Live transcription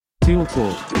Tool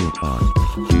Talk.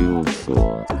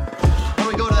 Why don't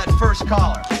we go to that first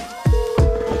caller?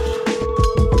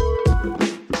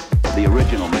 The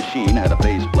original machine had a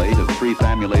base plate of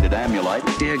prefamulated amulite.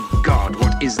 Dear God,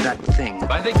 what is that thing?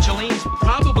 I think Jolene's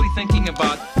probably thinking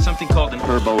about something called an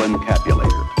Turbo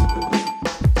encapulator.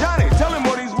 Johnny, tell him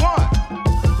what he's want.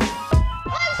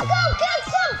 Let's go get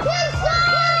some pizza!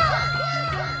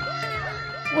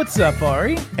 What's up,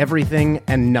 Ari? Everything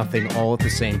and nothing all at the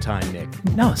same time, Nick.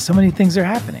 No, so many things are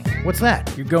happening. What's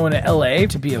that? You're going to LA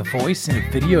to be a voice in a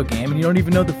video game and you don't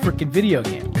even know the freaking video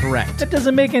game. Correct. That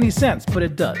doesn't make any sense, but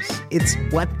it does. It's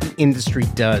what the industry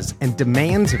does and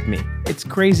demands of me. It's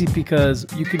crazy because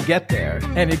you could get there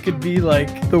and it could be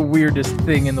like the weirdest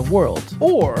thing in the world.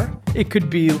 Or it could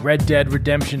be Red Dead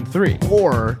Redemption 3.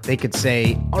 Or they could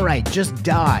say, all right, just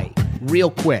die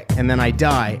real quick. And then I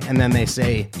die. And then they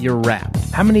say, you're wrapped.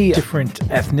 How many different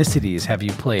ethnicities have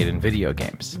you played in video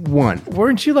games? One.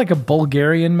 Weren't you like a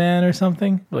Bulgarian man or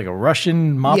something? Like a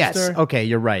Russian mobster? Yes. Okay,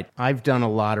 you're right. I've done a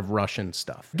lot of Russian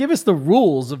stuff. Give us the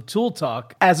rules of Tool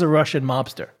Talk as a Russian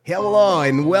mobster. Hello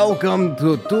and welcome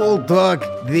to Tool Talk,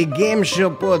 the game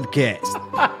show podcast.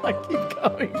 Keep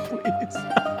going, please.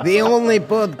 The only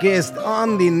podcast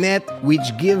on the net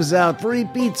which gives out free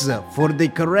pizza for the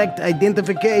correct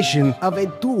identification of a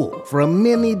tool from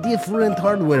many different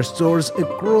hardware stores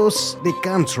across the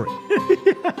country.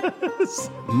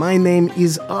 Yes. My name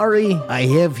is Ari. I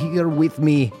have here with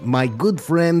me my good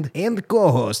friend and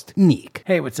co-host, Nick.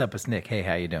 Hey, what's up? It's Nick. Hey,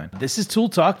 how you doing? This is Tool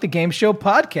Talk, the game show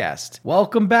podcast.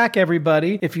 Welcome back,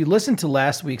 everybody. If you listened to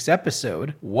last week's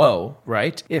episode, whoa,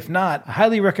 right? If not, I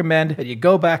highly recommend that you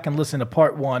go back and listen to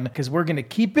part 1 because we're going to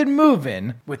keep it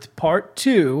moving with part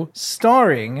 2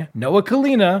 starring Noah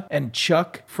Kalina and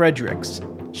Chuck Fredericks.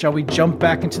 Shall we jump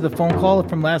back into the phone call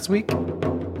from last week?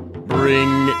 Bring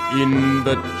in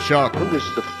the Chuck. It was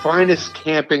the finest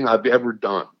camping I've ever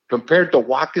done. Compared to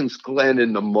Watkins Glen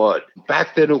in the mud.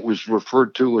 Back then it was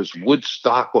referred to as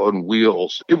Woodstock on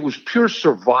wheels. It was pure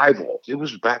survival. It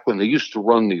was back when they used to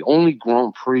run the only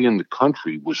Grand Prix in the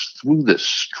country was through the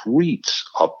streets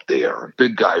up there.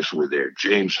 Big guys were there.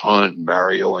 James Hunt,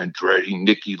 Mario Andretti,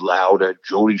 Niki Lauda,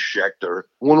 Jody Scheckter.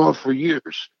 Went on for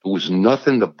years. There was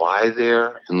nothing to buy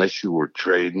there unless you were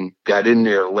trading. Got in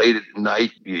there late at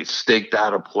night, you staked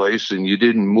out a place, and you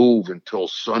didn't move until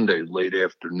Sunday late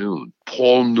afternoon.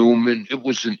 Paul Newman. It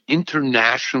was an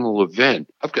international event.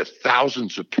 I've got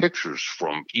thousands of pictures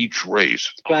from each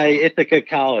race. By Ithaca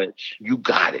College. You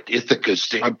got it. Ithaca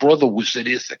State. My brother was at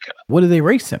Ithaca. What do they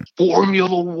race in?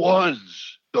 Formula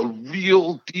Ones. The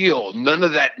real deal. None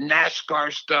of that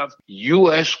NASCAR stuff.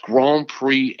 U.S. Grand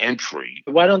Prix entry.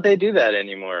 Why don't they do that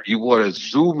anymore? You want to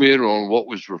zoom in on what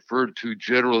was referred to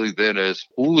generally then as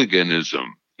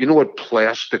hooliganism. You know what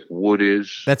plastic wood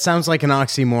is? That sounds like an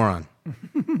oxymoron.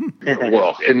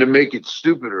 Well, and to make it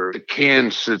stupider, the can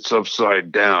sits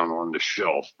upside down on the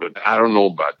shelf, but I don't know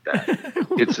about that.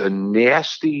 It's a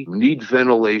nasty, need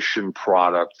ventilation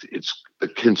product. It's the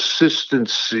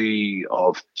consistency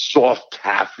of soft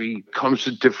taffy, comes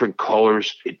in different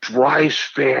colors. It dries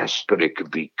fast, but it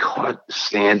could be cut,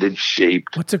 sanded,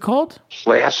 shaped. What's it called?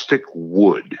 Plastic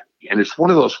wood. And it's one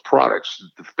of those products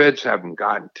that the feds haven't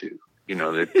gotten to. You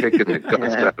know, they're taking the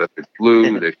guts out of the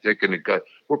glue. They're taking the gut.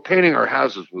 We're painting our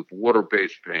houses with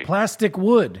water-based paint. Plastic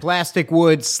wood. Plastic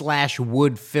wood /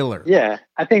 wood filler. Yeah,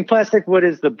 I think Plastic Wood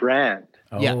is the brand.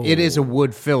 Yeah, it is a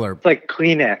wood filler. It's like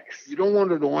Kleenex. You don't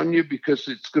want it on you because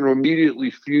it's going to immediately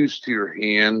fuse to your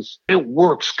hands. It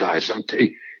works, guys. I'm telling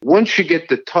you. Once you get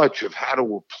the touch of how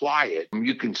to apply it,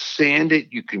 you can sand it,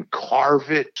 you can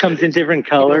carve it. Comes in different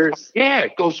colors. Yeah,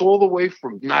 it goes all the way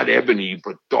from not ebony,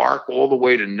 but dark, all the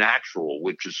way to natural,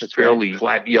 which is fairly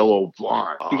flat yellow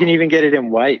blonde. You can even get it in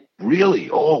white.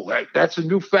 Really? Oh, that's a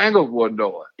newfangled one,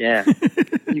 Noah. Yeah.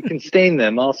 You can stain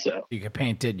them also. You can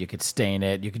paint it, you could stain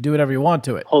it, you can do whatever you want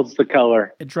to it. Holds the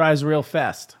color. It dries real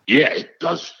fast. Yeah, it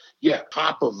does. Yeah,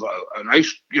 top of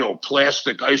an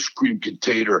plastic ice cream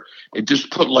container and just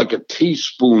put like a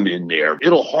teaspoon in there.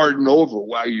 It'll harden over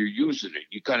while you're using it.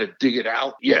 You kind of dig it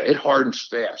out. Yeah, it hardens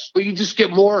fast. But you just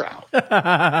get more out.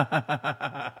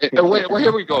 And wait,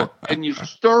 here we go. And you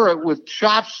stir it with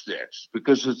chopsticks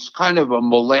because it's kind of a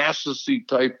molassesy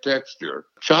type texture.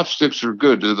 Chopsticks are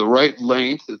good. They're the right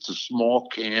length. It's a small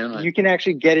can. You can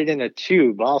actually get it in a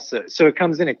tube also. So it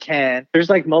comes in a can. There's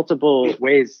like multiple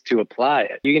ways to apply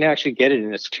it. You can actually get it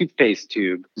in a toothpaste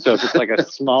tube. So if it's like a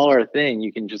smaller thing,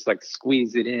 you can just like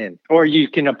squeeze it in. Or you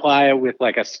can apply it with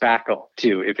like a spackle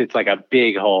too, if it's like a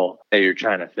big hole that you're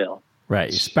trying to fill.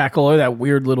 Right. Spackle or that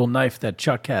weird little knife that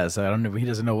Chuck has. I don't know. He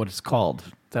doesn't know what it's called.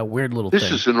 That weird little This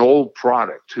thing. is an old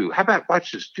product, too. How about,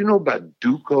 watch this. Do you know about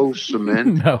Duco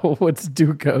cement? No, what's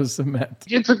Duco cement?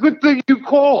 It's a good thing you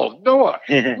called. Noah,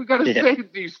 we got to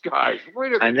save these guys. Wait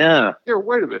a minute. I know. Here,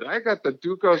 wait a minute. I got the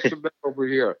Duco cement over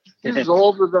here. This is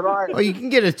older than I am. Oh, you can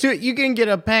get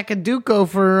a pack of Duco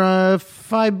for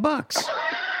 $5.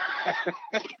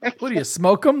 What do you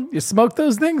smoke them? You smoke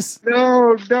those things?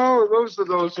 No, those are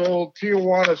those old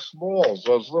Tijuana Smalls,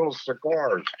 those little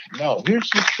cigars. No, here's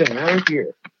this thing right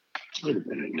here. Wait a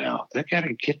minute now. I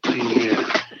gotta get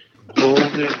the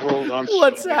hold on.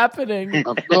 What's happening?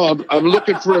 I'm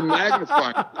looking for a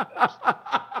magnifying.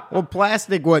 Well,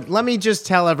 plastic wood. Let me just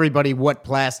tell everybody what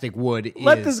plastic wood is.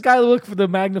 Let this guy look for the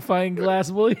magnifying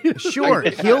glass, will you? Sure,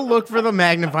 he'll look for the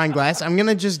magnifying glass. I'm going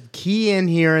to just key in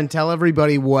here and tell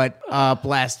everybody what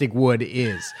plastic wood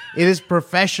is. It is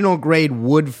professional grade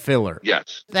wood filler.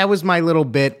 Yes. That was my little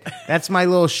bit. That's my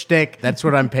little shtick. That's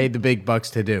what I'm paid the big bucks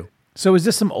to do. So is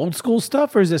this some old school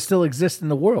stuff, or does it still exist in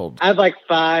the world? I have like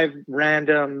 5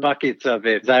 random buckets of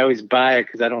it. I always buy it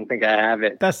because I don't think I have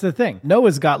it. That's the thing.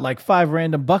 Noah's got like 5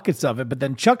 random buckets of it, but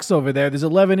then Chuck's over there. There's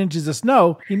 11 inches of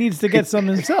snow. He needs to get some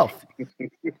himself.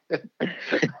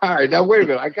 All right, now wait a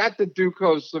minute. I got the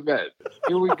Duco cement.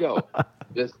 Here we go.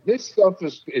 This stuff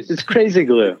is It's crazy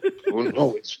glue. Well,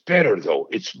 no, it's better though.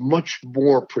 It's much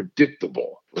more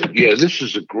predictable. But yeah, this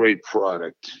is a great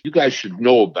product. You guys should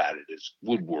know about it as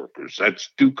woodworkers. That's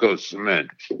Duco cement.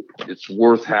 It's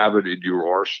worth having in your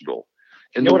arsenal.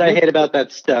 And You know what I hate about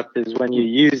that stuff is when you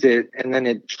use it and then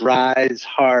it dries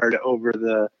hard over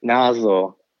the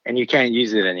nozzle and you can't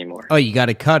use it anymore. Oh, you got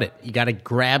to cut it. You got to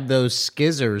grab those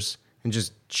skizzers and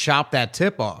just chop that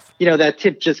tip off. You know, that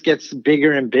tip just gets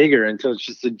bigger and bigger until it's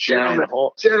just a giant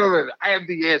hole. Gentlemen, I have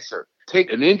the answer. Take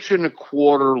 1.25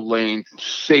 inch length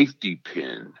safety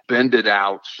pin, bend it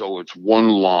out so it's one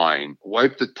line,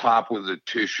 wipe the top with a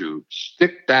tissue,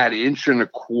 stick that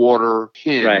 1.25 inch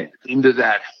pin into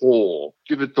that hole,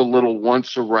 give it the little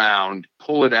once around,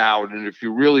 pull it out, and if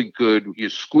you're really good, you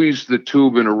squeeze the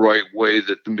tube in a right way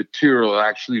that the material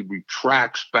actually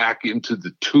retracts back into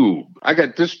the tube. I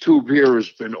got this tube here has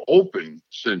been open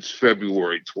since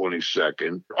February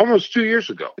 22nd, almost 2 years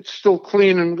ago. It's still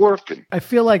clean and working. I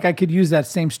feel like I could use that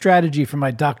same strategy for my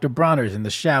Dr. Bronner's in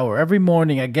the shower. Every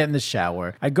morning I get in the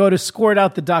shower, I go to squirt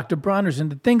out the Dr. Bronner's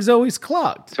and the thing's always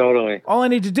clogged. Totally. All I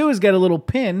need to do is get a little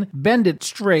pin, bend it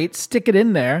straight, stick it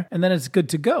in there, and then it's good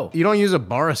to go. You don't use a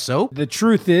bar of soap? The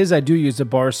truth is I do use a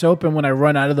bar of soap, and when I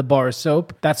run out of the bar of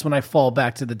soap, that's when I fall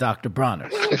back to the Dr.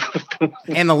 Bronner's.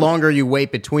 And the longer you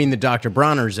wait between the Dr.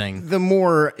 Bronner's, the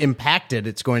more impacted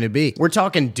it's going to be. We're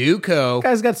talking Duco.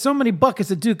 Guy's got so many buckets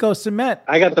of Duco cement.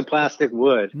 I got the plastic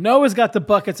wood. Noah's got the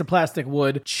buckets of plastic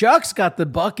wood. Chuck's got the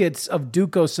buckets of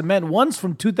Duco cement. One's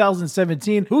from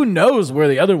 2017. Who knows where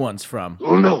the other one's from?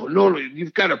 Oh, no.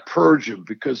 You've got to purge them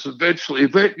because eventually,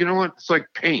 you know what? It's like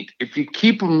paint. If you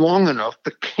keep them long enough,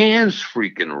 the can's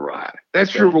freaking rot.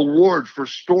 That's your reward for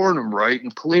storing them right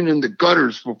and cleaning the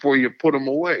gutters before you put them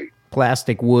away.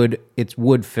 Plastic wood, it's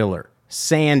wood filler.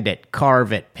 Sand it,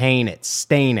 carve it, paint it,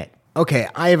 stain it. Okay,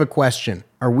 I have a question.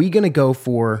 Are we going to go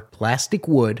for plastic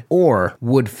wood or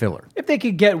wood filler? If they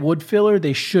could get wood filler,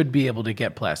 they should be able to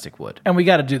get plastic wood. And we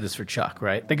got to do this for Chuck,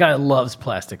 right? The guy loves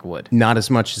plastic wood. Not as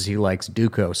much as he likes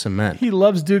Duco cement. He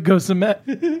loves Duco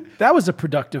cement. That was a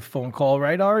productive phone call,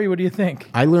 right, Ari? What do you think?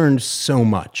 I learned so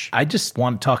much. I just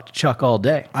want to talk to Chuck all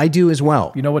day. I do as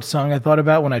well. You know what song I thought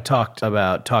about when I talked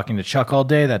about talking to Chuck all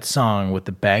day? That song with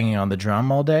the banging on the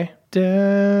drum all day?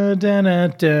 Da, da, da,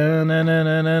 da, na, na,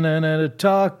 na, na, na, na,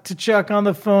 talk to Chuck on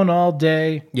the phone all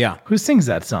day. Yeah. Who sings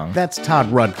that song? That's Todd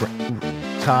Rundgren.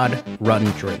 Todd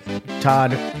Rundgren.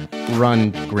 Todd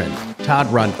Rundgren. Todd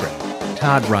Rundgren.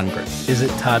 Todd Rundgren. Is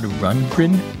it Todd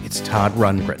Rundgren? It's Todd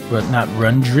Rundgren. But not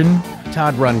Rundgren?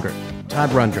 Todd Rundgren.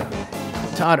 Todd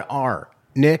Rundgren. Todd R.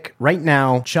 Nick, right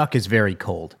now, Chuck is very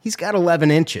cold. He's got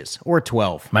 11 inches, or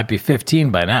 12. Might be 15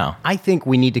 by now. I think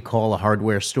we need to call a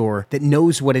hardware store that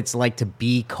knows what it's like to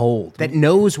be cold, that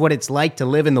knows what it's like to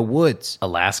live in the woods.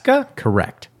 Alaska?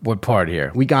 Correct. What part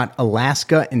here? We got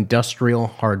Alaska Industrial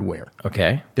Hardware.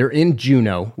 Okay. They're in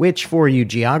Juneau, which for you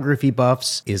geography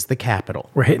buffs is the capital.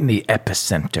 We're hitting the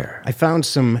epicenter. I found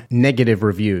some negative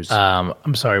reviews.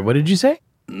 I'm sorry, what did you say?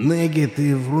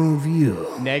 Negative review.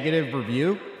 Negative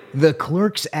review? The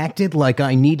clerks acted like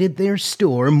I needed their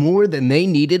store more than they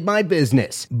needed my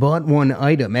business. Bought one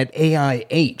item at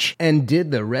AIH and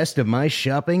did the rest of my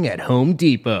shopping at Home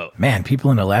Depot. Man, people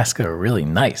in Alaska are really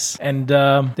nice. And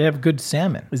they have good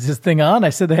salmon. Is this thing on? I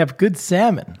said they have good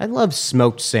salmon. I love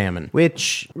smoked salmon,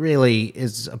 which really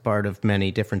is a part of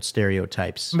many different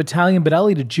stereotypes. I'm Italian, but I'll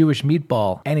eat a Jewish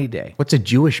meatball any day. What's a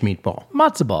Jewish meatball?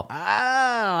 Matzo ball. Oh,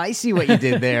 I see what you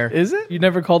did there. Is it? You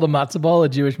never called a matzo ball a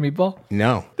Jewish meatball?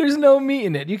 No. There's no meat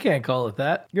in it. You can't call it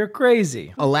that. You're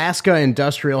crazy. Alaska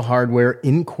Industrial Hardware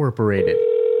Incorporated.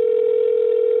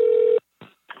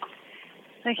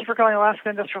 Thank you for calling Alaska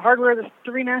Industrial Hardware. This is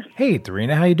Serena. Hey,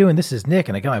 Serena, how you doing? This is Nick,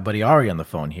 and I got my buddy Ari on the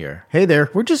phone here. Hey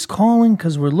there. We're just calling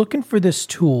because we're looking for this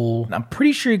tool. I'm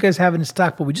pretty sure you guys have it in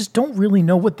stock, but we just don't really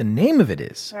know what the name of it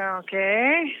is.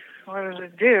 Okay. What does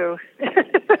it do?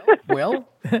 Well,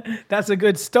 that's a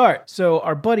good start. So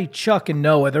our buddy Chuck and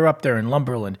Noah, they're up there in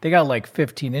Lumberland. They got like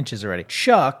 15 inches already.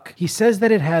 Chuck, he says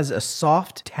that it has a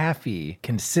soft taffy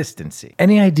consistency.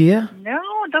 Any idea? No,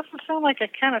 it doesn't sound like a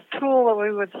kind of tool that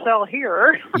we would sell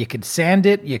here. You could sand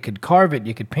it, you could carve it,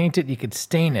 you could paint it, you could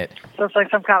stain it. So it's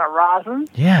like some kind of rosin?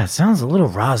 Yeah, it sounds a little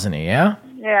rosiny, yeah?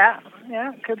 Yeah,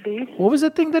 it could be. What was the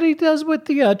thing that he does with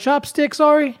the chopsticks,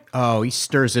 Ari? Oh, he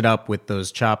stirs it up with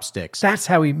those chopsticks. That's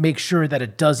how he makes sure that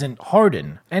it doesn't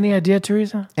harden. Any idea,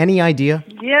 Teresa? Any idea?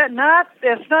 Yeah,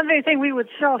 it's not anything we would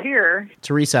sell here.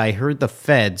 Teresa, I heard the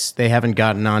feds, they haven't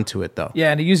gotten onto it though.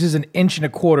 Yeah, and he uses an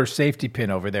 1.25 inch safety pin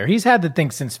over there. He's had the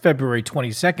thing since February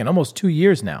 22nd, almost 2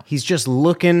 years now. He's just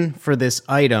looking for this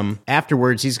item.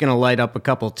 Afterwards, he's going to light up a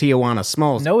couple Tijuana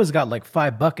Smalls. Noah's got like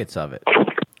 5 buckets of it.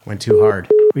 Went too hard.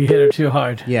 We hit her too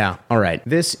hard. Yeah, all right.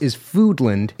 This is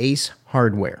Foodland Ace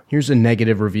Hardware. Here's a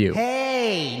negative review.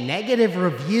 Hey, negative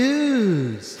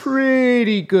reviews.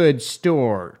 Pretty good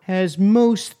store. Has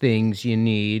most things you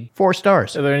need. 4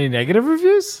 stars. Are there any negative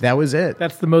reviews? That was it.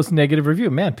 That's the most negative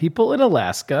review. Man, people in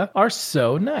Alaska are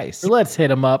so nice. Let's hit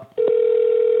them up.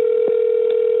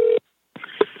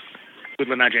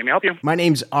 Foodland, Jamie, help you? My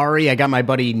name's Ari. I got my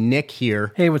buddy Nick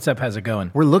here. Hey, what's up? How's it going?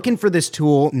 We're looking for this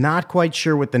tool. Not quite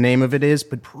sure what the name of it is,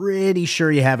 but pretty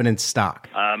sure you have it in stock.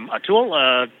 A tool?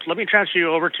 Let me transfer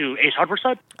you over to Ace Hardware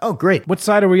side. Oh, great. What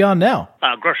side are we on now?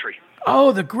 Grocery.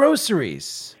 Oh, the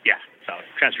groceries. Yeah, so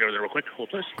transfer you over there real quick. Hold,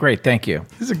 please. Great, thank you.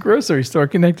 This is a grocery store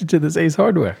connected to this Ace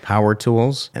Hardware. Power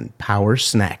tools and power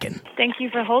snacking. Thank you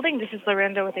for holding. This is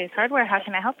Lorinda with Ace Hardware. How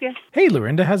can I help you? Hey,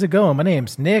 Lorinda, how's it going? My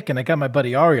name's Nick, and I got my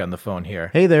buddy Ari on the phone here.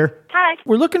 Hey there. Hi.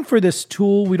 We're looking for this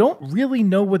tool. We don't really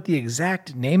know what the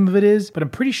exact name of it is, but I'm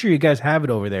pretty sure you guys have it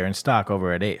over there in stock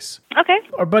over at Ace. Okay.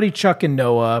 Our buddy Chuck and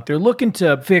Noah, they're looking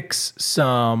to fix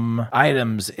some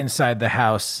items inside the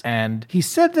house, and he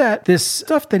said that this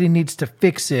stuff that he needs to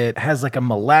fix it has like a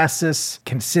molasses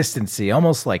consistency,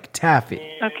 almost like taffy.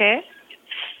 Okay.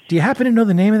 Do you happen to know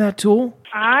the name of that tool?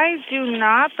 I do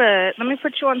not, but let me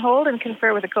put you on hold and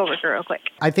confer with a coworker real quick.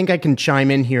 I think I can chime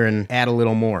in here and add a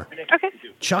little more. Okay.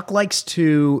 Chuck likes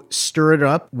to stir it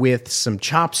up with some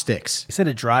chopsticks. He said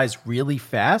it dries really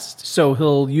fast, so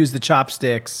he'll use the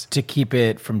chopsticks to keep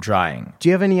it from drying. Do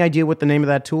you have any idea what the name of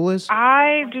that tool is?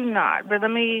 I do not, but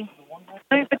let me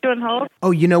put you on hold.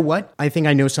 Oh, you know what? I think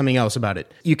I know something else about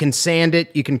it. You can sand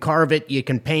it, you can carve it, you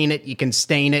can paint it, you can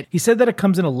stain it. He said that it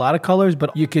comes in a lot of colors,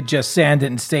 but you could just sand it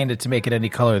and stain it to make it any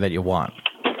color that you want.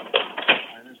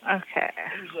 Okay.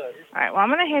 All right, well, I'm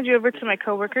going to hand you over to my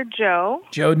coworker, Joe.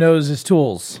 Joe knows his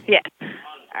tools. Yeah. All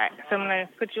right, so I'm going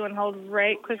to put you on hold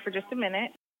right quick for just a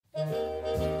minute.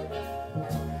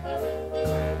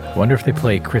 Wonder if they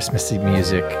play Christmassy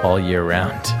music all year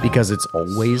round. Because it's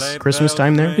always Christmas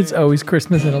time there? It's always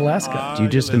Christmas in Alaska. Do you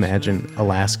just imagine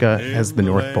Alaska as the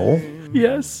North Pole?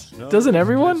 Yes. Doesn't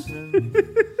everyone?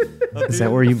 Is that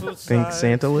where you think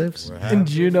Santa lives? In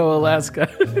Juneau, Alaska.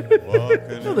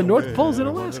 No, the North Pole's in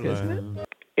Alaska, isn't it?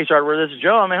 Ace Hardware, this is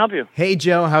Joe. How may I help you? Hey,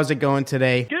 Joe. How's it going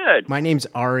today? Good. My name's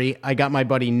Ari. I got my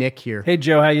buddy Nick here. Hey,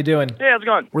 Joe. How you doing? Hey, how's it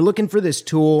going? We're looking for this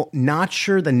tool. Not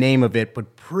sure the name of it,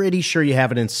 but pretty sure you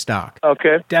have it in stock.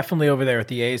 Okay. Definitely over there at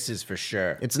the Aces for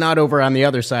sure. It's not over on the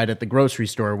other side at the grocery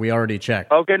store. We already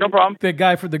checked. Okay, no problem. The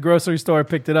guy from the grocery store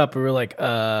picked it up, and we were like,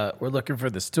 we're looking for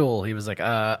this tool. He was like,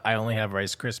 I only have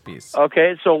Rice Krispies.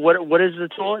 Okay, so what is the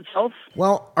tool itself?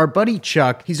 Well, our buddy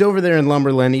Chuck, he's over there in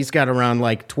Lumberland. He's got around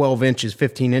like 12 inches,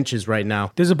 15 inches right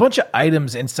now. There's a bunch of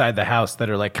items inside the house that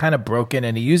are like kind of broken,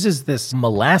 and he uses this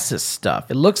molasses stuff.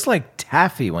 It looks like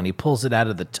taffy when he pulls it out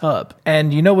of the tub.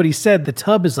 And you know what he said? The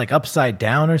tub is like upside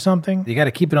down or something. You got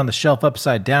to keep it on the shelf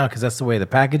upside down because that's the way the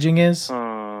packaging is.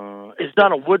 Is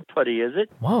not a wood putty, is it?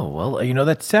 Whoa, well,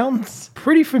 that sounds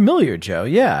pretty familiar, Joe.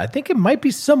 Yeah, I think it might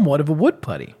be somewhat of a wood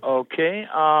putty. Okay.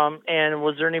 And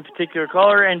was there any particular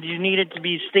color? And do you need it to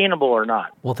be stainable or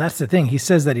not? Well, that's the thing. He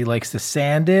says that he likes to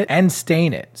sand it and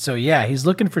stain it. So, yeah, he's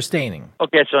looking for staining.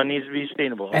 Okay, so it needs to be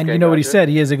stainable. And okay, you know what he said?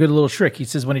 He has a good little trick. He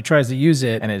says when he tries to use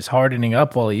it and it's hardening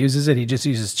up while he uses it, he just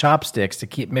uses chopsticks to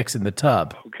keep mixing the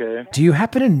tub. Okay. Do you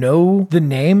happen to know the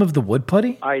name of the wood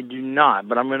putty? I do not,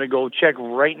 but I'm going to go check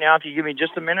right now. If you give me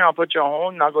just a minute, I'll put you on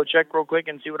hold and I'll go check real quick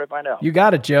and see what I find out. You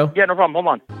got it, Joe. Yeah, no problem. Hold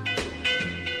on.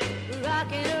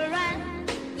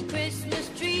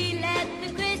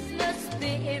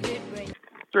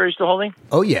 Sir, are you still holding?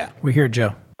 Oh, yeah. We're here,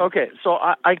 Joe. Okay, so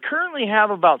I currently have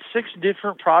about 6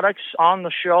 different products on the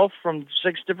shelf from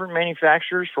 6 different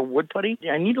manufacturers for wood putty.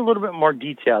 I need a little bit more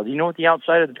detail. Do you know what the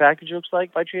outside of the package looks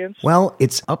like by chance? Well,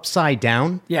 it's upside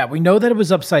down. Yeah, we know that it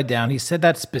was upside down. He said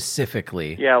that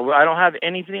specifically. Yeah, well, I don't have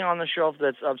anything on the shelf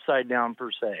that's upside down per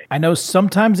se. I know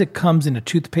sometimes it comes in a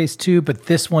toothpaste tube, but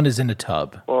this one is in a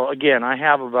tub. Well, again, I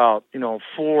have about, 4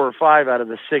 or 5 out of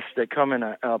the 6 that come in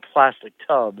a plastic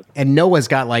tub. And Noah's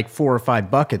got like 4 or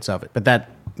 5 buckets of it, but that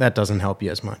doesn't help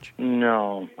you as much.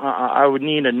 No. I would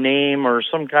need a name or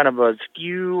some kind of a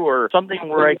SKU or something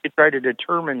where I could try to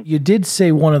determine. You did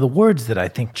say one of the words that I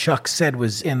think Chuck said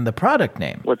was in the product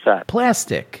name. What's that?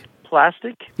 Plastic.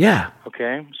 Plastic? Yeah.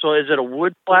 Okay. So is it a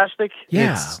wood plastic?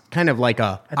 Yeah. It's kind of like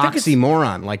a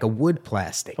oxymoron, like a wood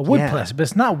plastic. A wood plastic, but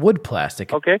it's not wood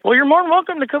plastic. Okay. Well, you're more than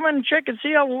welcome to come in and check and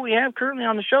see what we have currently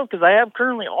on the shelf, because I have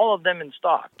currently all of them in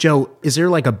stock. Joe, is there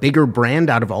like a bigger brand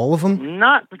out of all of them?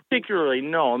 Not particularly,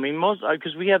 no. I mean, most,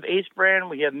 because we have Ace brand,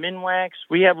 we have Minwax.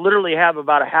 We literally have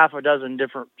about a half a dozen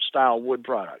different style wood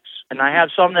products. And I have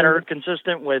some that are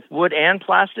consistent with wood and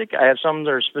plastic. I have some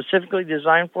that are specifically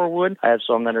designed for wood. I have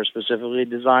some that are specifically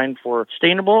designed for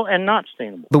stainable and not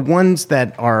stainable. The ones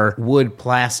that are wood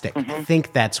plastic, I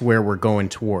think that's where we're going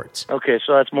towards. Okay,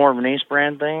 so that's more of an Ace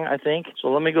brand thing, I think. So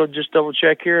let me go just double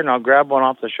check here, and I'll grab one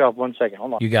off the shelf. 1 second.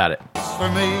 Hold on. You got it. For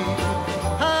me.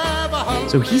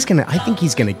 So I think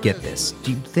he's gonna get this.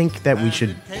 Do you think that we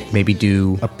should maybe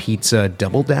do a pizza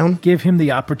double down? Give him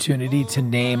the opportunity to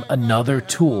name another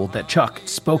tool that Chuck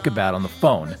spoke about on the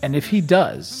phone. And if he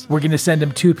does, we're gonna send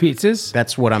him 2 pizzas.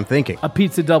 That's what I'm thinking. A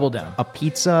pizza double down. A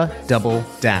pizza double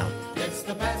down. It's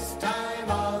the best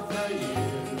time of the year.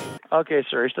 Okay,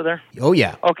 sir, are you still there? Oh,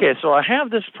 yeah. Okay, so I have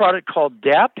this product called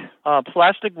DAP,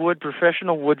 Plastic Wood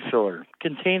Professional Wood Filler.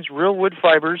 Contains real wood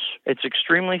fibers. It's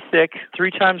extremely thick,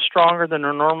 3 times stronger than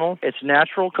a normal. It's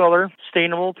natural color,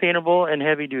 stainable, paintable, and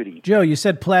heavy duty. Joe, you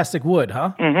said plastic wood,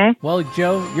 huh? Mm-hmm. Well,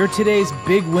 Joe, you're today's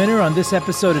big winner on this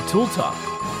episode of Tool Talk.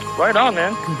 Right on,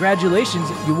 man. Congratulations,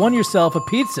 you won yourself a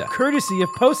pizza, courtesy of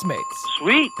Postmates.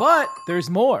 Sweet. But there's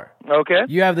more. Okay.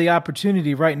 You have the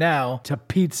opportunity right now to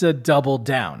pizza double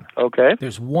down. Okay.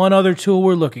 There's one other tool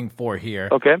we're looking for here.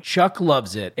 Okay. Chuck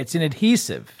loves it. It's an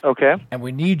adhesive. Okay. And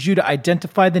we need you to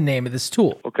identify the name of this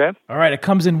tool. Okay. All right, it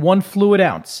comes in 1 fluid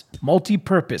ounce.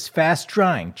 Multi-purpose, fast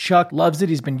drying. Chuck loves it.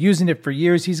 He's been using it for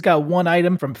years. He's got one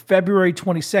item from February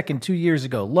 22nd, 2 years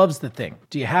ago. Loves the thing.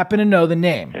 Do you happen to know the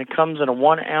name? And it comes in a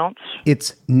 1 ounce.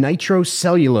 It's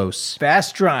nitrocellulose.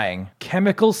 Fast drying,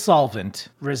 chemical solvent,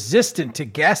 resistant to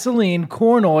gasoline,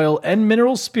 corn oil, and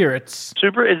mineral spirits.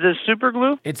 Is this super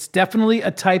glue? It's definitely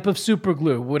a type of super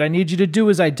glue. What I need you to do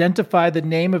is identify the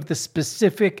name of the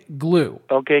specific glue.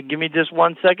 Okay, give me just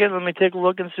 1 second. Let me take a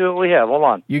look and see what we have. Hold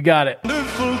on. You got it.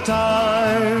 Wonderful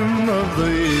time of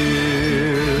the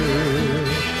year.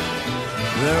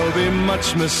 There'll be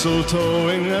much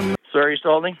mistletoeing and... Sir, are you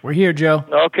still holding? We're here, Joe.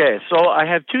 Okay, so I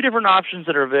have 2 different options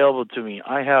that are available to me.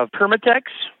 I have Permatex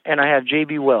and I have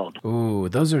JB Weld. Ooh,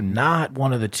 those are not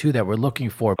one of the 2 that we're looking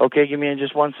for. Okay, give me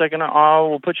just 1 second.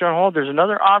 We'll put you on hold. There's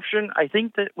another option I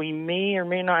think that we may or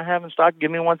may not have in stock. Give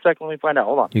me 1 second. Let me find out.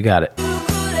 Hold on. You got it.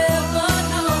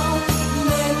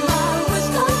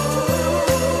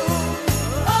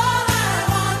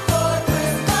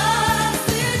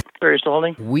 Sir, are you still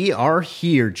holding? We are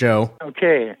here, Joe.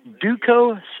 Okay,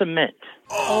 Duco Cement.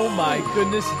 Oh my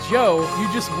goodness, Joe,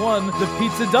 you just won the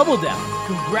pizza double down.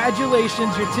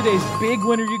 Congratulations, you're today's big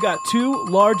winner. You got 2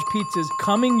 large pizzas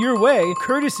coming your way,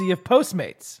 courtesy of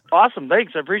Postmates. Awesome,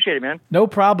 thanks. I appreciate it, man. No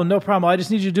problem, no problem. I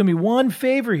just need you to do me one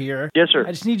favor here. Yes, sir.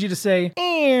 I just need you to say,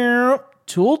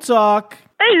 Tool Talk.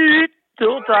 Hey,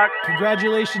 Tool Talk.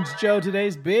 Congratulations, Joe,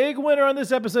 today's big winner on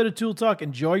this episode of Tool Talk.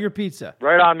 Enjoy your pizza.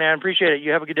 Right on, man. Appreciate it.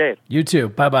 You have a good day. You too.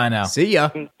 Bye-bye now. See ya.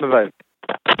 Bye-bye.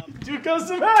 Duco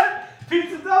Cement!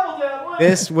 Pizza double down. What?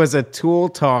 This was a Tool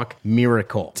Talk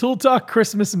miracle. Tool Talk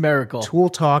Christmas miracle. Tool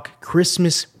Talk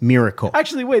Christmas miracle.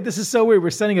 Actually, wait, this is so weird. We're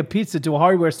sending a pizza to a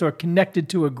hardware store connected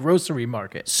to a grocery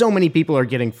market. So many people are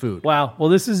getting food. Wow. Well,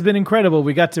 this has been incredible.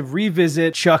 We got to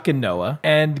revisit Chuck and Noah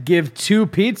and give 2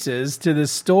 pizzas to the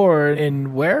store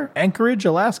in where? Anchorage,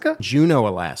 Alaska? Juneau, The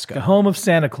Alaska. home of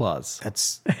Santa Claus.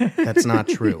 That's not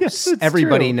true. Yes, it's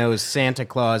Everybody true. knows Santa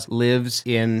Claus lives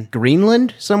in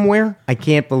Greenland somewhere. I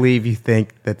can't believe you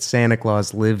think that Santa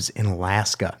Claus lives in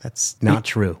Alaska. That's not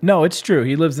true. No, it's true.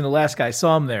 He lives in Alaska. I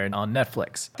saw him there on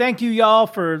Netflix. Thank you, y'all,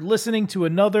 for listening to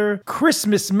another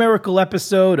Christmas miracle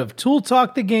episode of Tool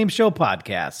Talk, the Game Show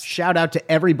podcast. Shout out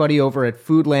to everybody over at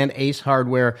Foodland Ace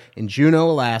Hardware in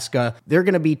Juneau, Alaska. They're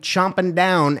going to be chomping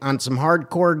down on some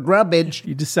hardcore grubbage.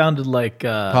 You just sounded like...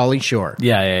 Pauly Shore.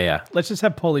 Yeah. Let's just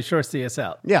have Pauly Shore see us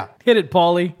out. Yeah. Hit it,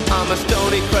 Pauly. I'm a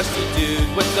stony, crusty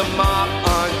dude with the mop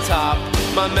on top.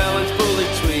 My melon's fully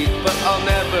tweaked, but I'll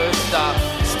never stop.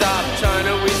 Stop trying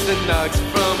to reach the nugs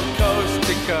from coast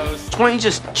to coast. Why don't you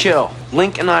just chill?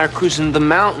 Link and I are cruising the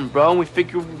mountain, bro, and we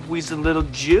figure we's a little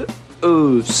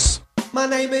juice. My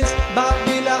name is Bob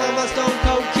Vila, I'm a stone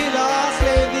cold kid.